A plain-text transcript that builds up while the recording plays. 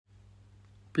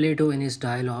Plato, in his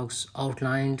dialogues,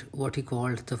 outlined what he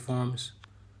called the forms.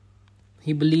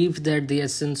 He believed that the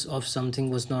essence of something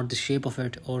was not the shape of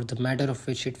it, or the matter of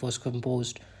which it was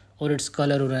composed, or its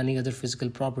color, or any other physical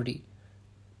property.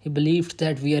 He believed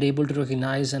that we are able to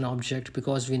recognize an object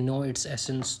because we know its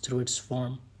essence through its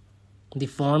form. The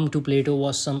form to Plato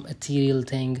was some ethereal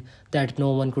thing that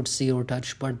no one could see or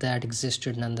touch, but that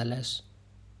existed nonetheless.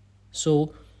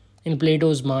 So, in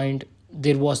Plato's mind,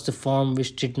 there was the form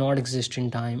which did not exist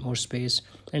in time or space,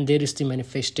 and there is the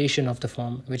manifestation of the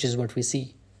form, which is what we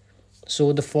see.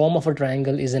 So, the form of a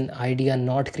triangle is an idea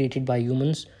not created by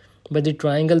humans, but the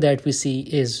triangle that we see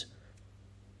is.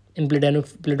 In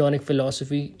Platonic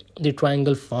philosophy, the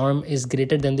triangle form is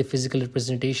greater than the physical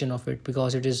representation of it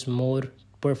because it is more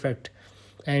perfect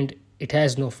and it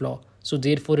has no flaw. So,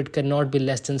 therefore, it cannot be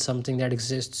less than something that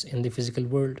exists in the physical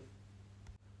world.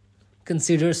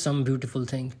 Consider some beautiful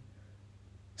thing,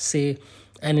 say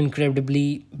an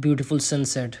incredibly beautiful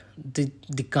sunset, the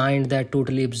kind that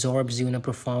totally absorbs you in a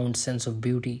profound sense of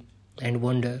beauty and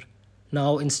wonder.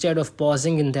 Now, instead of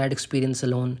pausing in that experience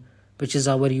alone, which is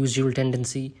our usual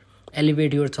tendency,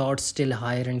 elevate your thoughts still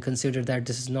higher and consider that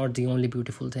this is not the only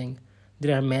beautiful thing.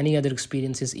 There are many other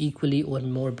experiences equally or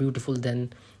more beautiful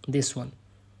than this one.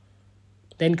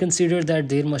 Then consider that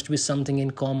there must be something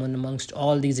in common amongst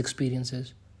all these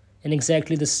experiences. In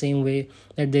exactly the same way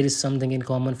that there is something in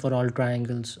common for all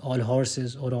triangles, all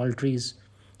horses, or all trees.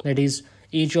 That is,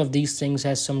 each of these things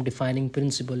has some defining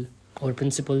principle or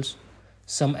principles,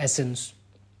 some essence.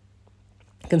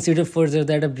 Consider further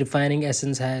that a defining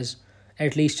essence has,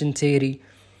 at least in theory,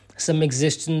 some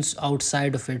existence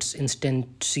outside of its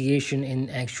instantiation in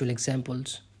actual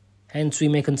examples. Hence, we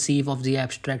may conceive of the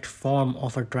abstract form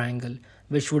of a triangle,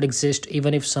 which would exist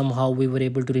even if somehow we were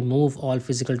able to remove all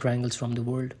physical triangles from the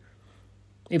world.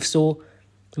 If so,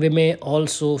 we may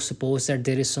also suppose that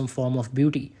there is some form of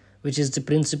beauty, which is the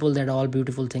principle that all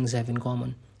beautiful things have in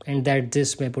common, and that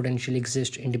this may potentially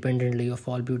exist independently of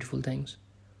all beautiful things.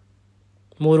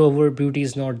 Moreover, beauty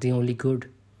is not the only good.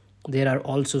 There are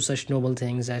also such noble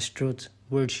things as truth,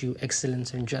 virtue,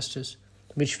 excellence, and justice,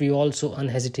 which we also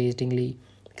unhesitatingly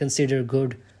consider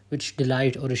good, which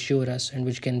delight or assure us, and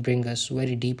which can bring us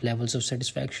very deep levels of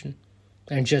satisfaction.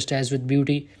 And just as with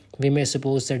beauty, we may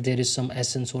suppose that there is some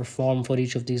essence or form for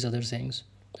each of these other things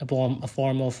a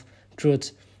form of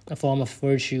truth, a form of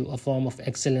virtue, a form of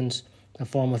excellence, a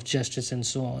form of justice, and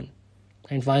so on.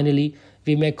 And finally,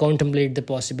 we may contemplate the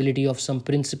possibility of some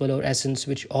principle or essence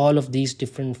which all of these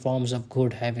different forms of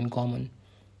good have in common.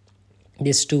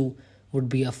 This too would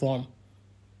be a form,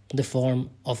 the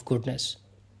form of goodness.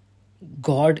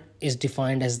 God is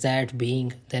defined as that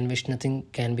being than which nothing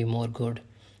can be more good.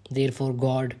 Therefore,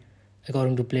 God,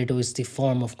 according to Plato, is the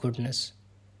form of goodness.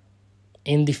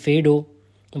 In the Phaedo,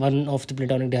 one of the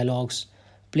Platonic dialogues,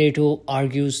 Plato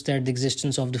argues that the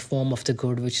existence of the form of the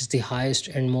good, which is the highest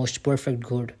and most perfect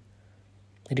good,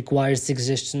 requires the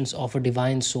existence of a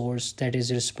divine source that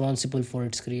is responsible for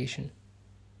its creation.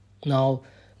 Now,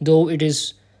 though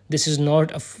this is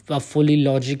not a fully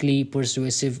logically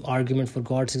persuasive argument for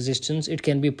God's existence, it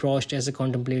can be approached as a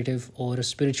contemplative or a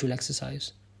spiritual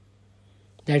exercise.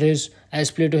 That is,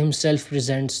 as Plato himself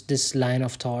presents this line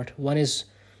of thought, one is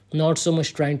not so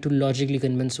much trying to logically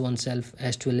convince oneself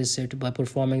as to elicit, by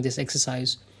performing this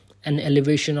exercise, an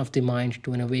elevation of the mind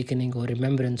to an awakening or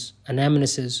remembrance,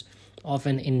 anamnesis of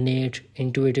an innate,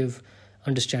 intuitive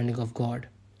understanding of God.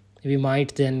 We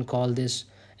might then call this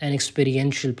an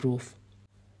experiential proof.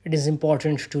 It is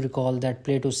important to recall that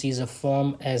Plato sees a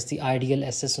form as the ideal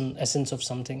essence of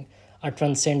something, a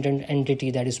transcendent entity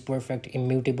that is perfect,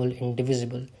 immutable,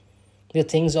 indivisible. The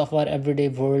things of our everyday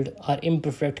world are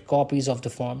imperfect copies of the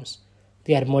forms.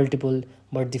 They are multiple,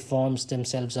 but the forms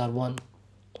themselves are one.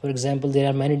 For example, there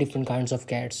are many different kinds of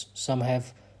cats. Some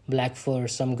have black fur,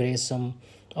 some grey, some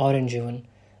orange even.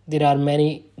 There are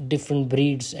many different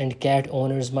breeds, and cat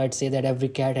owners might say that every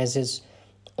cat has its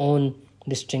own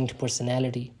distinct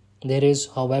personality. There is,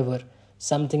 however,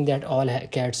 something that all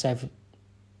cats have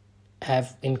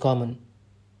in common,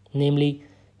 namely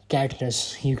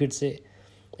catness, you could say.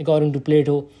 According to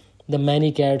Plato, the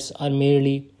many cats are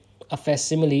merely a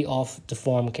facsimile of the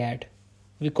form cat.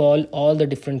 We call all the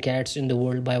different cats in the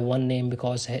world by one name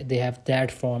because they have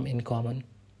that form in common.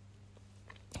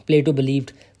 Plato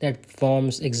believed that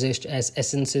forms exist as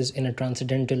essences in a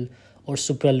transcendental or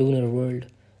supralunar world.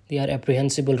 They are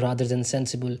apprehensible rather than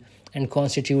sensible and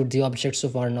constitute the objects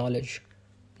of our knowledge.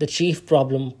 The chief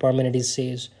problem, Parmenides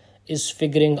says, is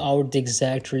figuring out the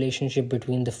exact relationship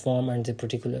between the form and the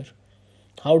particular.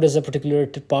 How does the particular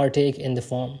partake in the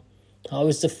form? How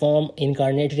is the form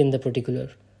incarnated in the particular?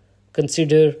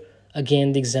 Consider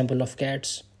Again, the example of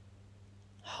cats.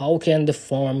 How can the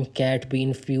form cat be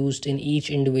infused in each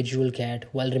individual cat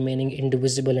while remaining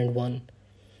indivisible in one?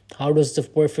 How does the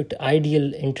perfect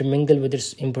ideal intermingle with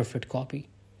its imperfect copy?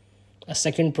 A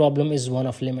second problem is one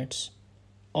of limits.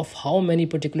 Of how many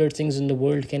particular things in the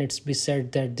world can it be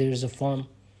said that there is a form?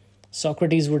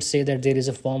 Socrates would say that there is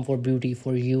a form for beauty,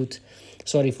 for truth,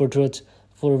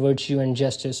 for virtue and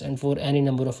justice, and for any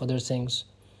number of other things.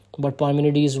 But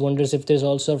Parmenides wonders if there's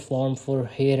also a form for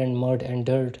hair and mud and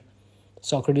dirt.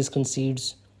 Socrates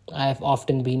concedes, I have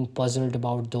often been puzzled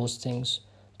about those things.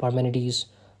 Parmenides,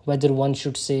 whether one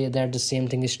should say that the same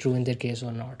thing is true in their case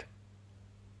or not.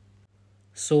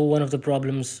 So, one of the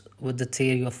problems with the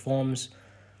theory of forms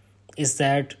is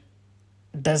that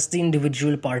does the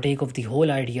individual partake of the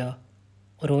whole idea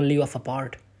or only of a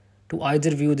part? To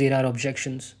either view, there are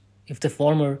objections. If the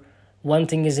former, one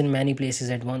thing is in many places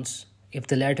at once. If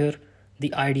the latter,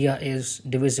 the idea is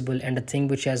divisible and a thing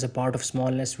which has a part of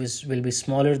smallness will be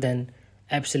smaller than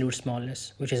absolute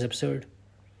smallness, which is absurd.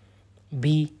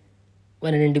 B.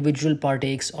 When an individual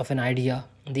partakes of an idea,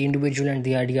 the individual and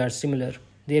the idea are similar.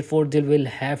 Therefore, there will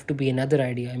have to be another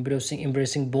idea,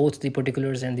 embracing both the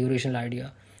particulars and the original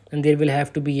idea. And there will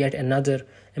have to be yet another,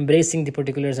 embracing the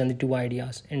particulars and the two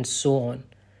ideas, and so on.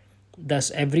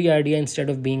 Thus, every idea, instead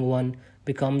of being one,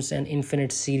 becomes an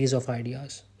infinite series of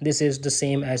ideas. This is the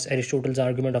same as Aristotle's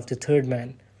argument of the third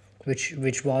man,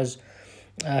 which was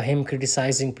him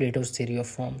criticizing Plato's theory of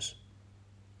forms.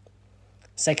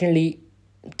 Thirdly,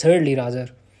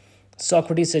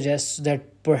 Socrates suggests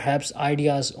that perhaps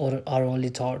ideas are only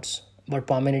thoughts, but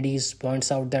Parmenides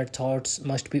points out that thoughts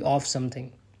must be of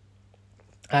something.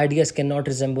 Ideas cannot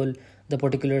resemble the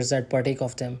particulars that partake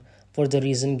of them for the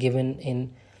reason given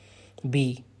in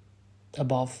B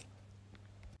above,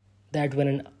 that when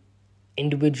an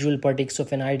individual partakes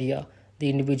of an idea, the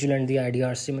individual and the idea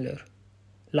are similar.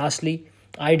 Lastly,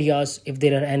 ideas, if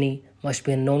there are any, must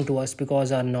be unknown to us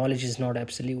because our knowledge is not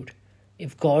absolute.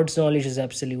 If God's knowledge is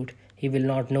absolute, He will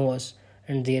not know us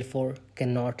and therefore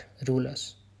cannot rule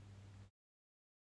us.